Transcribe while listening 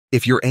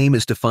If your aim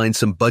is to find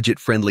some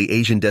budget-friendly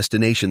Asian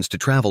destinations to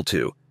travel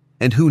to,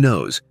 and who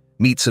knows,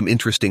 meet some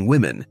interesting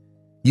women,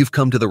 you've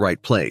come to the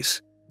right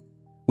place.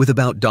 With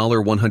about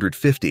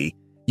 $150,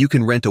 you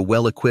can rent a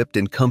well-equipped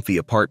and comfy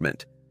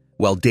apartment,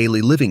 while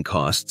daily living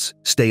costs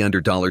stay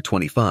under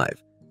 $25.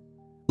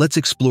 Let's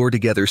explore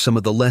together some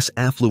of the less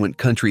affluent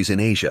countries in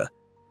Asia,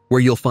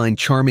 where you'll find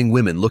charming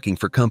women looking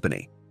for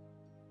company.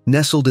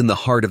 Nestled in the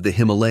heart of the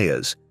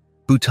Himalayas,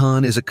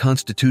 Bhutan is a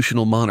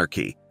constitutional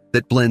monarchy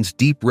that blends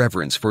deep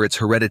reverence for its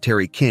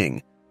hereditary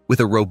king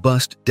with a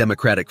robust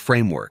democratic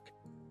framework.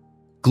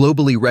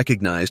 Globally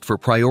recognized for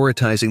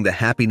prioritizing the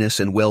happiness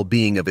and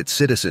well-being of its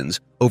citizens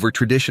over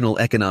traditional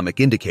economic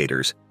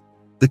indicators,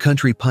 the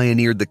country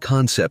pioneered the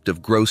concept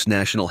of Gross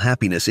National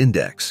Happiness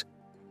Index.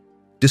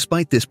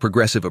 Despite this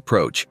progressive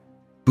approach,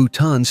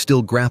 Bhutan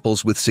still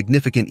grapples with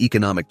significant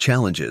economic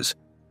challenges,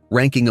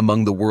 ranking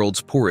among the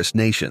world's poorest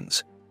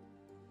nations.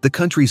 The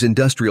country's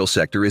industrial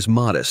sector is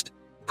modest,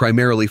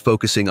 primarily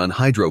focusing on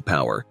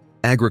hydropower,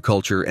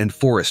 agriculture, and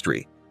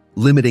forestry,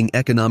 limiting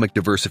economic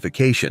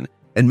diversification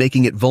and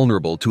making it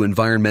vulnerable to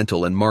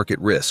environmental and market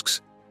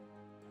risks.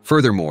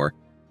 Furthermore,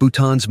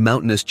 Bhutan's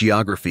mountainous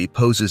geography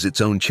poses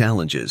its own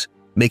challenges,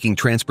 making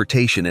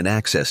transportation and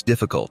access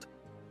difficult.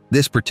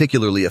 This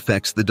particularly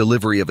affects the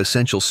delivery of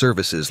essential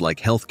services like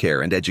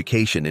healthcare and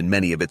education in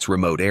many of its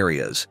remote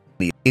areas.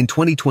 In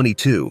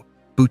 2022,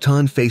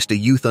 Bhutan faced a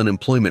youth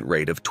unemployment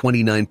rate of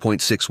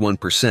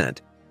 29.61%,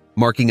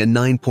 marking a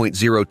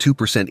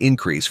 9.02%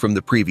 increase from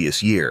the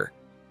previous year.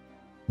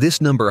 This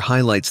number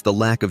highlights the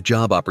lack of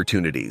job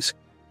opportunities,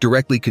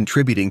 directly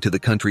contributing to the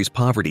country's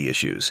poverty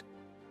issues.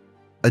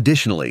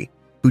 Additionally,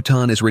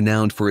 Bhutan is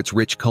renowned for its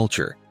rich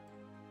culture.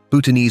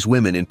 Bhutanese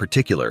women in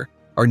particular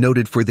are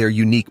noted for their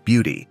unique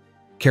beauty,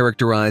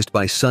 characterized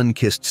by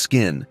sun-kissed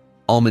skin,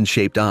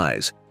 almond-shaped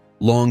eyes,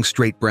 long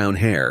straight brown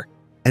hair,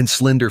 and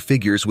slender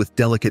figures with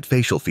delicate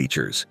facial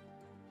features.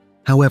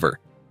 However,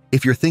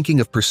 if you're thinking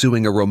of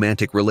pursuing a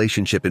romantic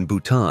relationship in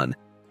Bhutan,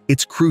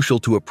 it's crucial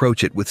to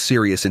approach it with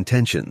serious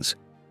intentions.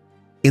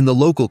 In the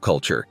local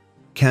culture,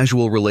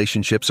 casual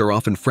relationships are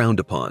often frowned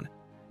upon,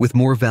 with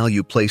more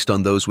value placed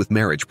on those with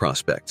marriage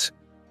prospects.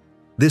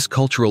 This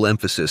cultural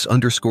emphasis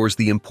underscores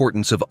the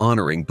importance of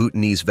honoring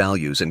Bhutanese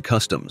values and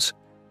customs.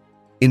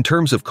 In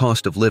terms of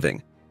cost of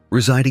living,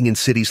 residing in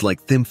cities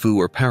like Thimphu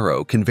or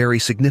Paro can vary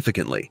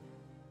significantly,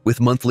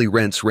 with monthly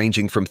rents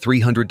ranging from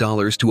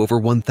 $300 to over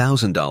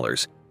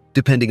 $1,000,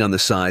 depending on the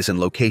size and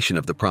location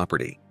of the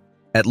property.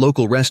 At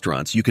local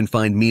restaurants, you can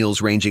find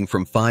meals ranging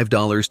from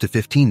 $5 to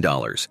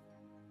 $15.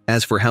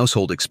 As for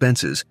household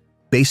expenses,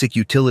 basic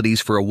utilities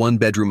for a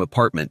one-bedroom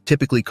apartment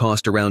typically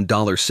cost around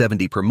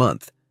 $70 per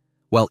month,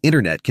 while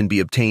internet can be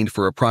obtained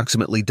for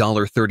approximately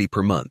 $30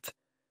 per month.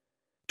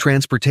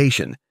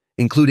 Transportation,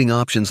 including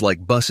options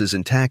like buses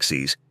and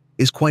taxis,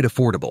 is quite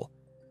affordable,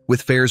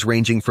 with fares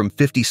ranging from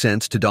 50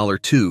 cents to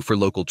 $2 for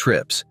local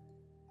trips.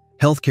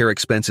 Healthcare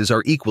expenses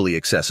are equally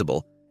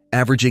accessible,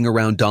 averaging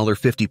around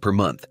 $50 per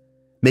month,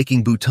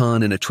 making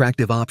Bhutan an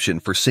attractive option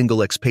for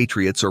single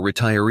expatriates or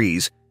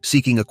retirees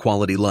seeking a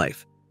quality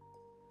life.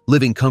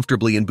 Living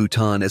comfortably in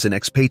Bhutan as an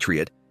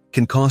expatriate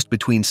can cost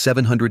between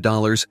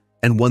 $700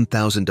 and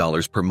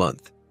 $1,000 per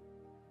month.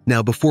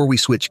 Now, before we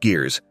switch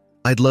gears,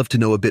 I'd love to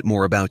know a bit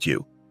more about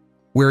you.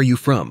 Where are you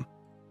from?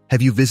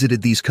 Have you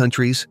visited these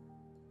countries?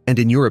 And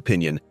in your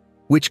opinion,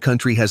 which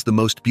country has the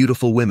most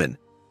beautiful women?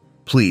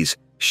 Please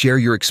share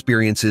your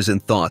experiences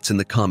and thoughts in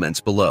the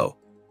comments below.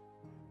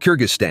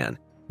 Kyrgyzstan,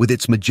 with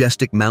its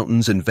majestic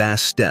mountains and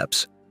vast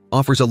steppes,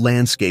 offers a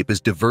landscape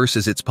as diverse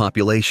as its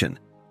population.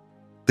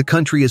 The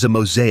country is a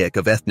mosaic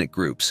of ethnic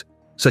groups,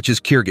 such as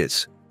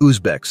Kyrgyz,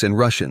 Uzbeks, and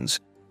Russians,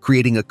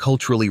 creating a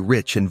culturally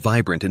rich and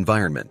vibrant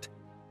environment.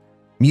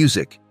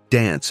 Music,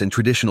 dance, and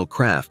traditional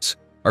crafts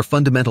are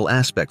fundamental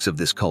aspects of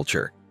this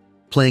culture,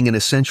 playing an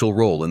essential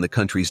role in the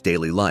country's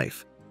daily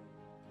life.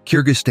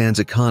 Kyrgyzstan's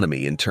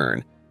economy, in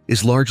turn,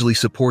 is largely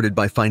supported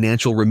by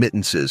financial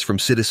remittances from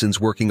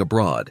citizens working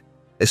abroad,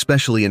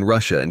 especially in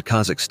Russia and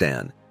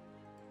Kazakhstan.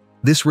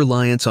 This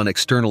reliance on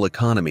external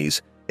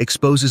economies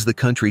exposes the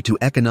country to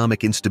economic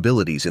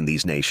instabilities in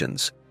these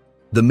nations.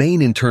 The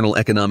main internal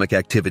economic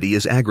activity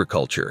is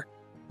agriculture,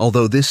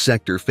 although this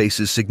sector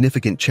faces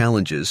significant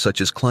challenges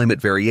such as climate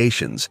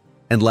variations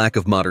and lack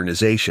of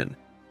modernization.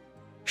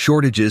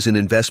 Shortages in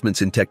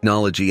investments in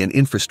technology and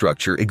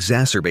infrastructure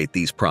exacerbate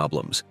these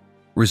problems,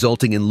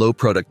 resulting in low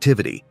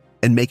productivity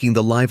and making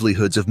the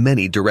livelihoods of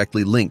many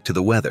directly linked to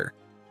the weather.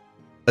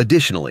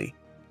 Additionally,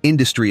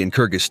 industry in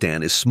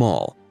Kyrgyzstan is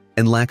small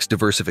and lacks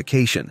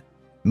diversification,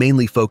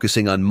 mainly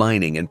focusing on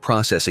mining and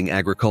processing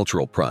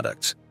agricultural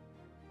products.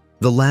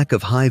 The lack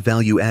of high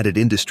value-added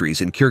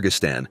industries in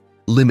Kyrgyzstan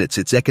limits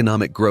its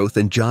economic growth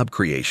and job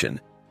creation,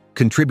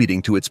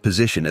 contributing to its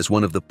position as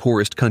one of the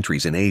poorest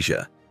countries in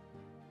Asia.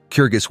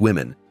 Kyrgyz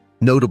women,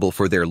 notable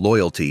for their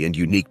loyalty and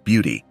unique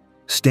beauty,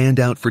 stand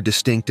out for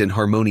distinct and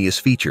harmonious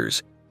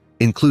features,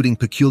 including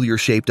peculiar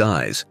shaped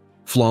eyes,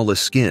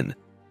 flawless skin,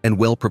 and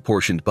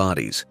well-proportioned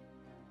bodies.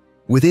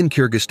 Within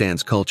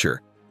Kyrgyzstan's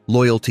culture,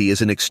 loyalty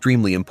is an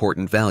extremely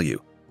important value.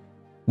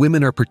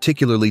 Women are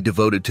particularly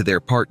devoted to their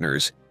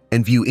partners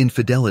and view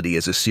infidelity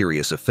as a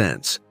serious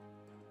offense.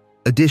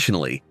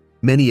 Additionally,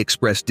 many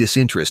express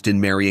disinterest in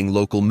marrying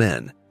local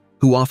men,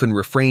 who often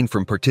refrain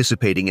from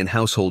participating in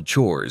household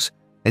chores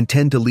and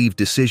tend to leave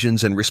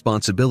decisions and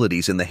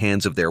responsibilities in the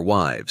hands of their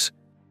wives.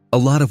 A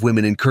lot of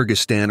women in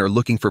Kyrgyzstan are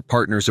looking for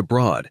partners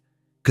abroad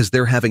because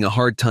they're having a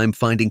hard time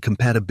finding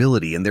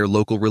compatibility in their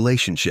local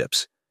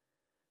relationships.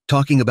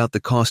 Talking about the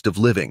cost of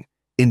living,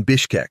 in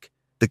Bishkek,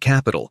 the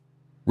capital,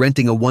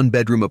 renting a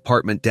one-bedroom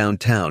apartment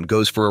downtown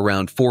goes for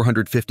around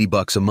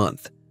 $450 a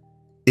month.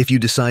 If you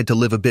decide to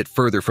live a bit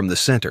further from the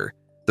center,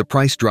 the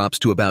price drops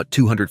to about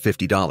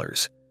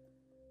 $250.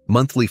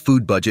 Monthly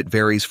food budget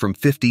varies from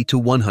 $50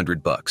 to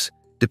 $100,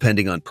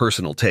 depending on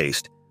personal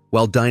taste,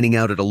 while dining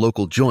out at a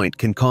local joint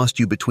can cost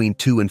you between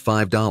 $2 and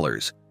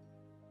 $5.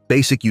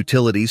 Basic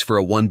utilities for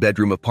a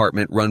one-bedroom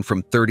apartment run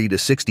from $30 to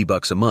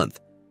 $60 a month,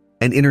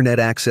 and internet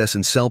access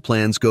and cell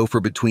plans go for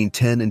between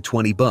 $10 and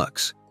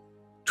 $20.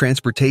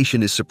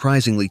 Transportation is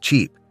surprisingly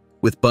cheap,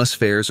 with bus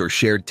fares or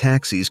shared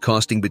taxis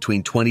costing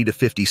between 20 to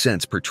 50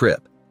 cents per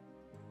trip.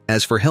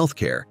 As for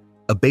healthcare,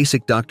 a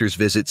basic doctor's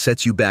visit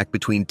sets you back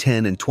between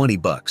 $10 and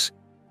 $20,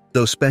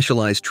 though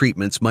specialized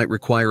treatments might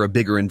require a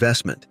bigger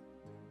investment.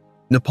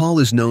 Nepal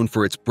is known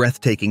for its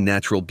breathtaking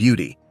natural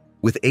beauty,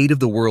 with 8 of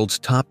the world's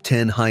top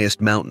 10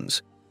 highest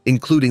mountains,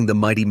 including the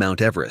mighty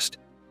Mount Everest.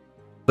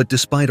 But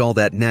despite all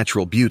that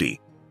natural beauty,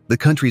 the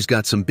country's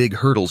got some big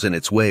hurdles in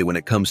its way when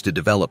it comes to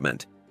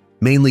development,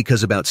 mainly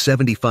because about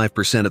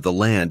 75% of the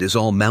land is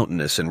all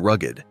mountainous and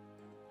rugged.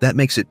 That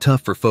makes it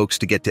tough for folks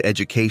to get to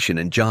education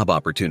and job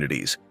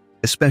opportunities,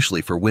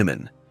 especially for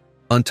women.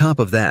 On top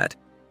of that,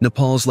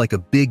 Nepal's like a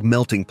big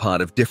melting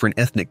pot of different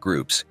ethnic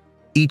groups,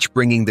 each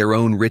bringing their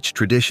own rich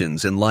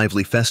traditions and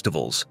lively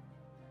festivals.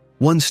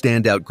 One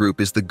standout group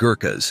is the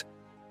Gurkhas,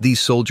 these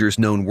soldiers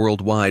known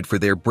worldwide for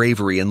their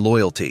bravery and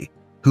loyalty,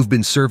 who've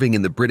been serving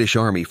in the British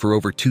Army for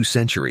over 2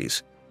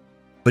 centuries.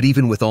 But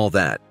even with all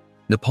that,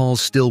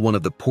 Nepal's still one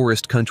of the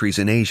poorest countries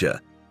in Asia,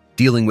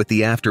 dealing with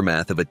the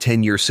aftermath of a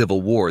 10-year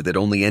civil war that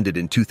only ended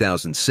in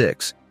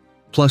 2006.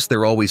 Plus,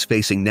 they're always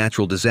facing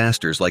natural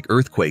disasters like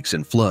earthquakes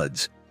and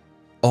floods.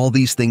 All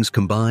these things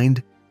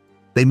combined,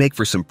 they make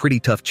for some pretty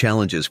tough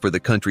challenges for the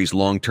country's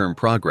long-term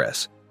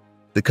progress.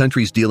 The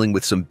country's dealing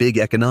with some big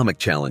economic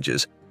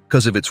challenges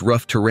because of its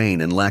rough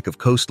terrain and lack of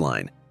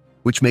coastline,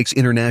 which makes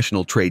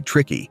international trade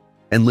tricky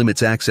and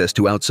limits access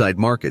to outside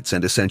markets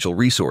and essential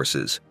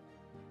resources.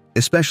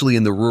 Especially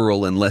in the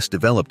rural and less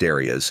developed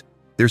areas,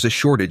 there's a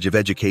shortage of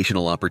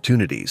educational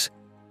opportunities.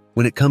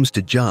 When it comes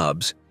to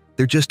jobs,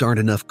 there just aren't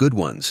enough good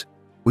ones,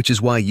 which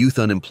is why youth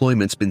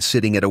unemployment's been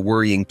sitting at a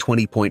worrying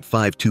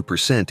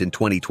 20.52% in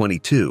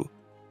 2022,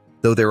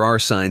 though there are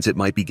signs it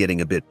might be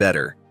getting a bit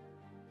better.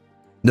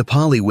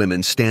 Nepali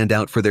women stand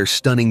out for their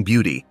stunning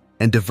beauty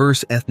and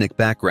diverse ethnic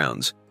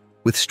backgrounds,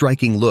 with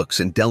striking looks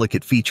and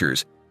delicate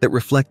features that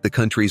reflect the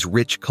country's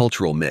rich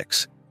cultural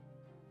mix.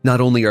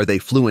 Not only are they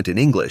fluent in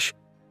English,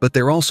 but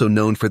they're also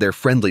known for their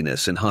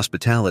friendliness and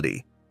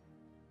hospitality.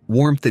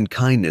 Warmth and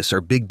kindness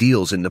are big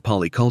deals in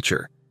Nepali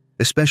culture,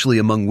 especially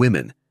among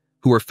women,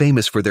 who are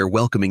famous for their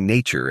welcoming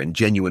nature and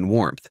genuine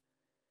warmth.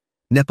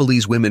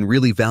 Nepalese women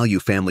really value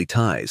family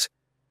ties.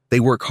 They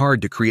work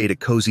hard to create a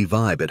cozy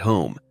vibe at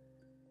home.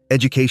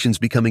 Education's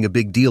becoming a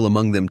big deal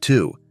among them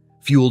too,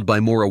 fueled by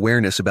more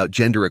awareness about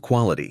gender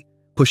equality,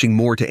 pushing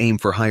more to aim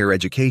for higher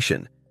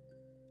education.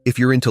 If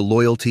you're into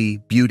loyalty,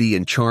 beauty,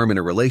 and charm in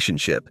a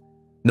relationship,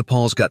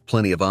 Nepal's got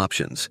plenty of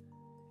options.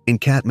 In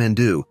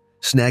Kathmandu,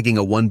 snagging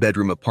a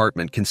one-bedroom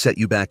apartment can set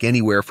you back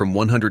anywhere from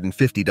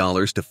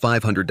 $150 to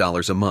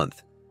 $500 a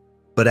month.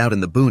 But out in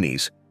the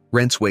boonies,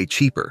 rent's way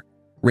cheaper,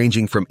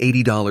 ranging from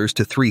 $80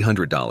 to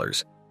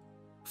 $300.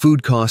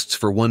 Food costs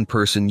for one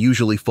person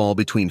usually fall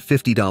between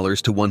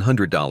 $50 to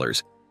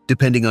 $100,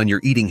 depending on your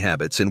eating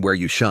habits and where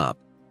you shop.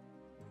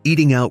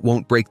 Eating out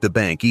won't break the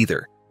bank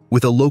either,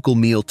 with a local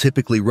meal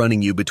typically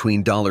running you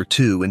between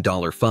 $2 and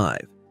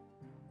 $5.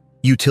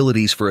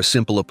 Utilities for a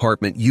simple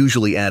apartment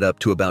usually add up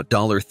to about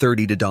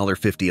 $30 to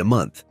 $50 a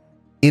month.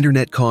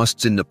 Internet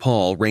costs in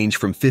Nepal range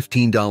from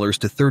 $15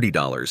 to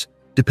 $30,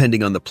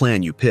 depending on the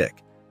plan you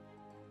pick.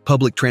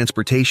 Public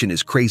transportation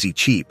is crazy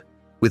cheap,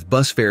 with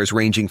bus fares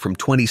ranging from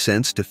 20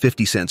 cents to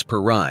 50 cents per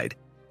ride.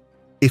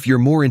 If you're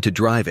more into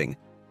driving,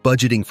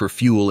 budgeting for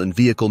fuel and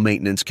vehicle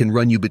maintenance can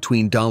run you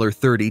between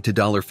 $30 to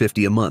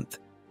 $50 a month.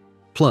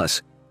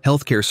 Plus,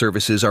 healthcare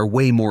services are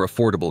way more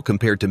affordable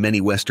compared to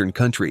many Western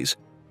countries,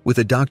 with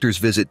a doctor's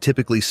visit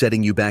typically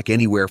setting you back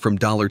anywhere from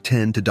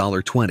 $10 to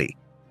 $20.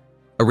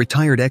 A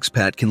retired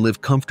expat can live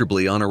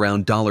comfortably on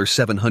around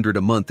 $700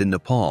 a month in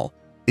Nepal,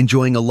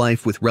 enjoying a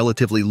life with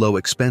relatively low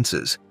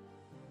expenses.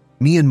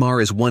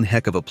 Myanmar is one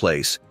heck of a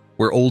place,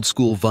 where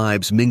old-school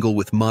vibes mingle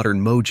with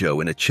modern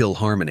mojo in a chill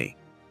harmony.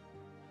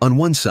 On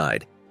one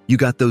side, you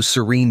got those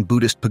serene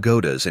Buddhist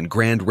pagodas and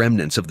grand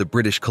remnants of the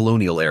British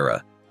colonial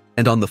era,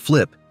 and on the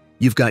flip,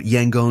 you've got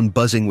Yangon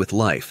buzzing with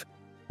life,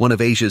 one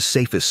of Asia's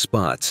safest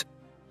spots,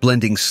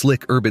 blending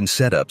slick urban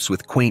setups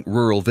with quaint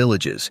rural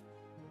villages.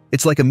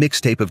 It's like a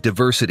mixtape of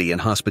diversity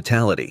and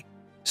hospitality,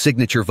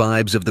 signature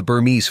vibes of the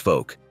Burmese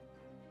folk.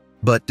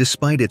 But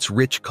despite its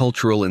rich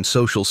cultural and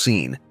social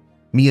scene,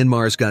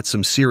 Myanmar's got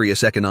some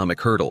serious economic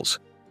hurdles.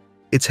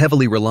 It's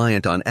heavily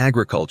reliant on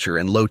agriculture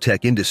and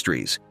low-tech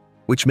industries,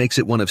 which makes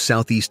it one of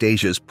Southeast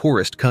Asia's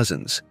poorest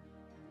cousins.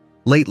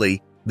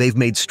 Lately, they've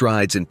made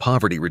strides in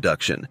poverty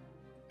reduction,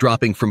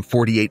 dropping from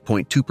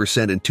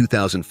 48.2% in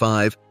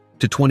 2005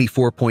 to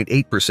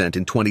 24.8%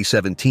 in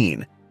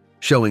 2017,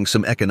 showing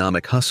some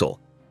economic hustle.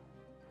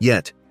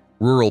 Yet,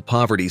 rural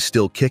poverty's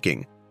still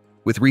kicking,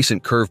 with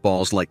recent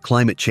curveballs like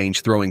climate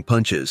change throwing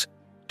punches,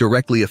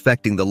 directly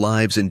affecting the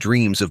lives and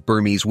dreams of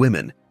Burmese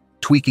women,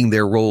 tweaking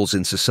their roles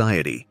in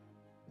society.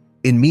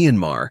 In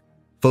Myanmar,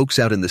 folks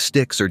out in the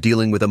sticks are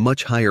dealing with a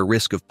much higher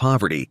risk of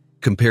poverty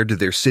compared to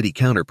their city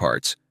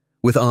counterparts,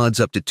 with odds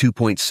up to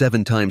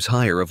 2.7 times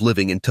higher of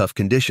living in tough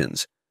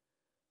conditions.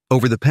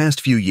 Over the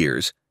past few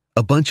years,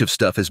 a bunch of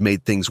stuff has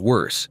made things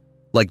worse,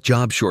 like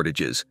job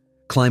shortages,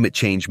 climate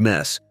change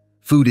mess,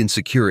 food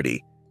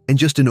insecurity, and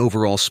just an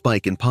overall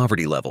spike in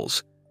poverty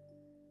levels.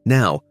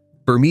 Now,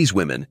 Burmese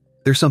women,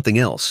 they're something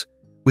else,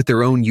 with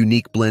their own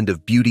unique blend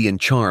of beauty and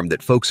charm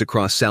that folks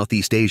across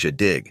Southeast Asia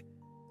dig.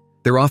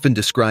 They're often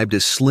described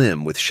as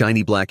slim with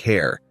shiny black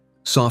hair,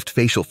 soft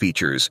facial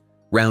features,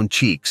 round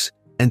cheeks,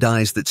 and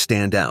eyes that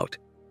stand out.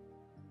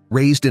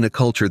 Raised in a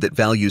culture that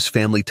values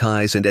family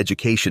ties and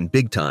education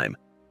big time,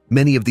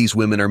 many of these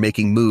women are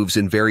making moves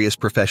in various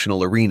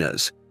professional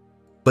arenas.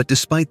 But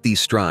despite these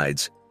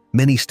strides,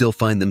 many still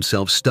find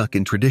themselves stuck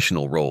in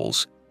traditional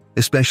roles,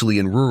 especially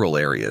in rural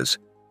areas,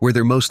 where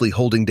they're mostly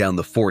holding down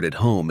the fort at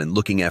home and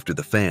looking after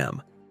the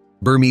fam.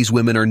 Burmese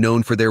women are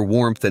known for their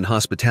warmth and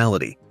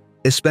hospitality,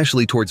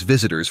 especially towards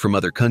visitors from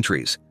other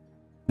countries.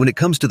 When it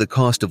comes to the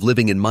cost of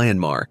living in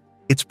Myanmar,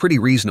 it's pretty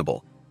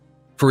reasonable.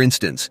 For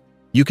instance,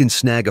 you can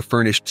snag a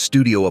furnished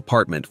studio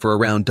apartment for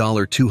around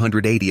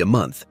 $280 a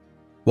month,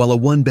 while a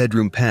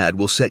one-bedroom pad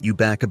will set you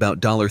back about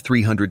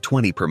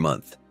 $320 per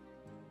month.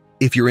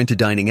 If you're into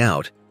dining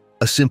out,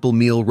 a simple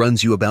meal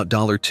runs you about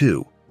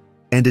 $2,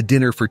 and a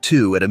dinner for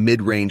two at a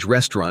mid-range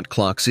restaurant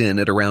clocks in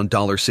at around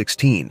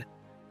 $16.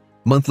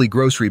 Monthly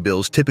grocery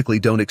bills typically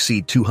don't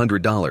exceed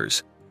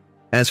 $200.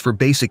 As for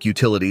basic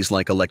utilities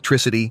like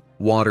electricity,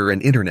 water,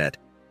 and internet,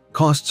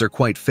 costs are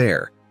quite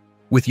fair,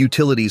 with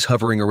utilities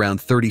hovering around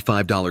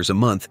 $35 a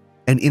month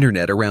and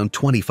internet around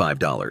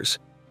 $25.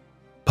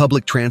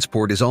 Public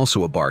transport is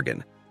also a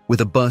bargain,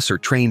 with a bus or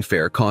train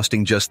fare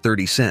costing just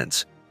 30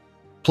 cents.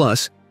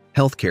 Plus,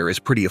 healthcare is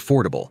pretty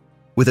affordable,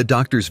 with a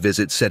doctor's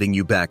visit setting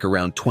you back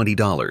around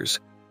 $20.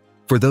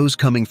 For those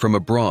coming from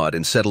abroad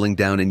and settling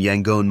down in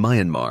Yangon,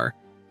 Myanmar,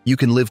 you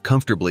can live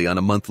comfortably on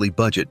a monthly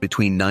budget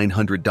between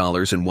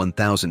 $900 and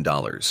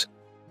 $1,000.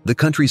 The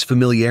country's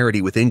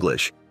familiarity with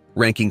English,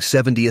 ranking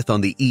 70th on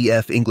the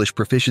EF English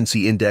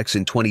Proficiency Index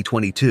in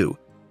 2022,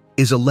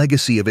 is a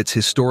legacy of its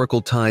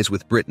historical ties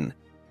with Britain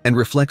and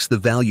reflects the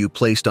value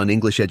placed on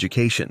English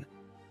education.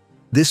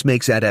 This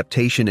makes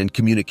adaptation and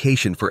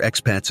communication for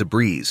expats a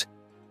breeze.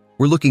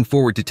 We're looking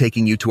forward to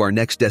taking you to our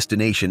next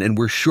destination, and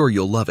we're sure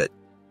you'll love it.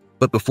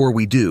 But before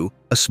we do,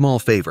 a small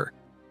favor.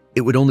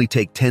 It would only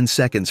take 10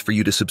 seconds for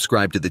you to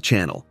subscribe to the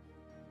channel.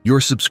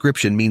 Your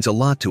subscription means a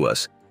lot to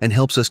us and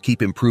helps us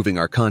keep improving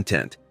our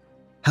content.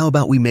 How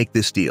about we make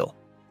this deal?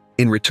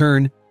 In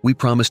return, we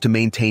promise to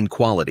maintain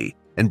quality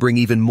and bring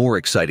even more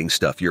exciting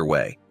stuff your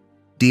way.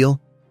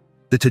 Deal?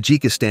 The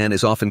Tajikistan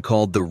is often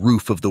called the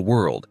roof of the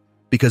world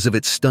because of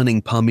its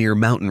stunning Pamir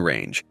mountain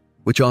range,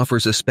 which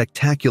offers a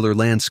spectacular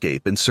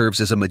landscape and serves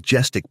as a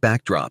majestic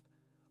backdrop,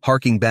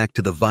 harking back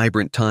to the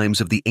vibrant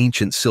times of the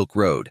ancient Silk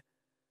Road.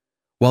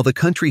 While the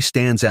country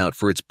stands out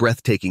for its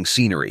breathtaking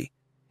scenery,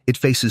 it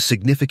faces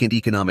significant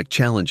economic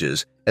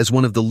challenges as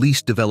one of the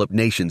least developed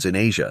nations in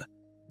Asia.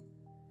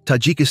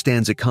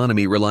 Tajikistan's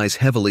economy relies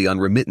heavily on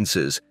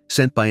remittances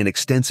sent by an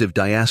extensive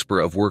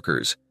diaspora of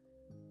workers.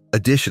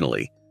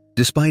 Additionally,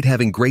 despite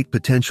having great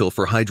potential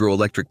for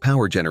hydroelectric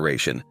power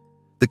generation,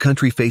 the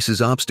country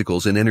faces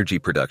obstacles in energy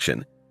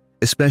production,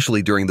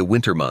 especially during the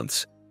winter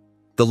months.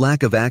 The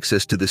lack of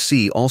access to the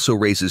sea also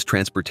raises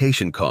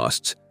transportation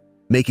costs,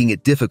 making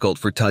it difficult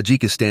for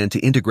Tajikistan to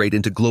integrate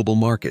into global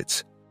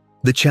markets.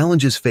 The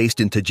challenges faced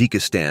in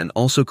Tajikistan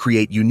also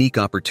create unique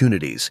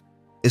opportunities,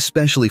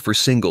 especially for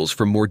singles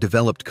from more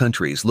developed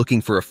countries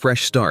looking for a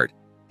fresh start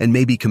and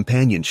maybe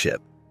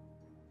companionship.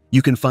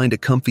 You can find a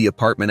comfy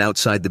apartment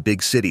outside the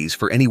big cities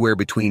for anywhere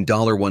between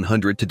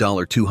 $100 to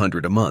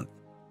 $200 a month.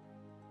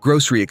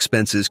 Grocery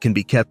expenses can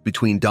be kept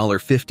between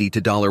 $50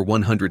 to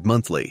 $100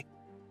 monthly,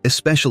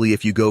 especially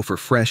if you go for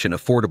fresh and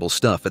affordable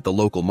stuff at the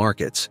local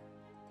markets.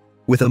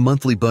 With a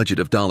monthly budget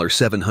of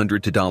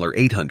 $700 to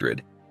 $800,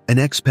 an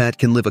expat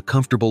can live a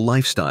comfortable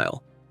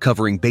lifestyle,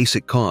 covering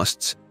basic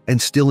costs and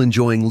still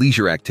enjoying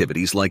leisure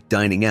activities like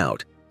dining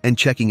out and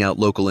checking out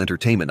local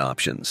entertainment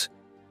options.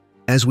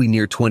 As we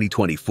near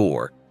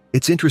 2024,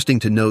 it's interesting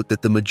to note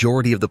that the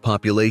majority of the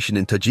population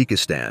in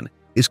Tajikistan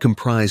is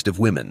comprised of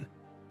women.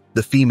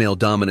 The female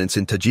dominance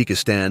in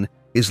Tajikistan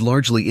is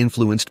largely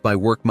influenced by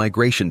work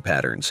migration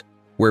patterns,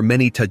 where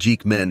many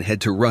Tajik men head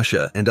to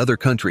Russia and other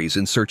countries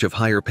in search of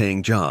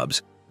higher-paying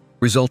jobs.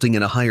 resulting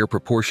in a higher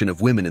proportion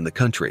of women in the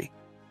country.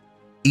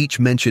 Each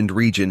mentioned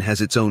region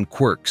has its own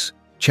quirks,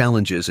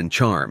 challenges, and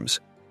charms,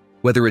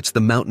 whether it's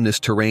the mountainous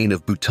terrain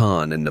of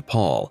Bhutan and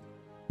Nepal,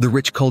 the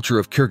rich culture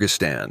of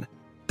Kyrgyzstan,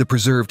 the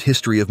preserved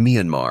history of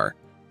Myanmar,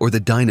 or the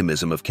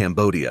dynamism of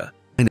Cambodia.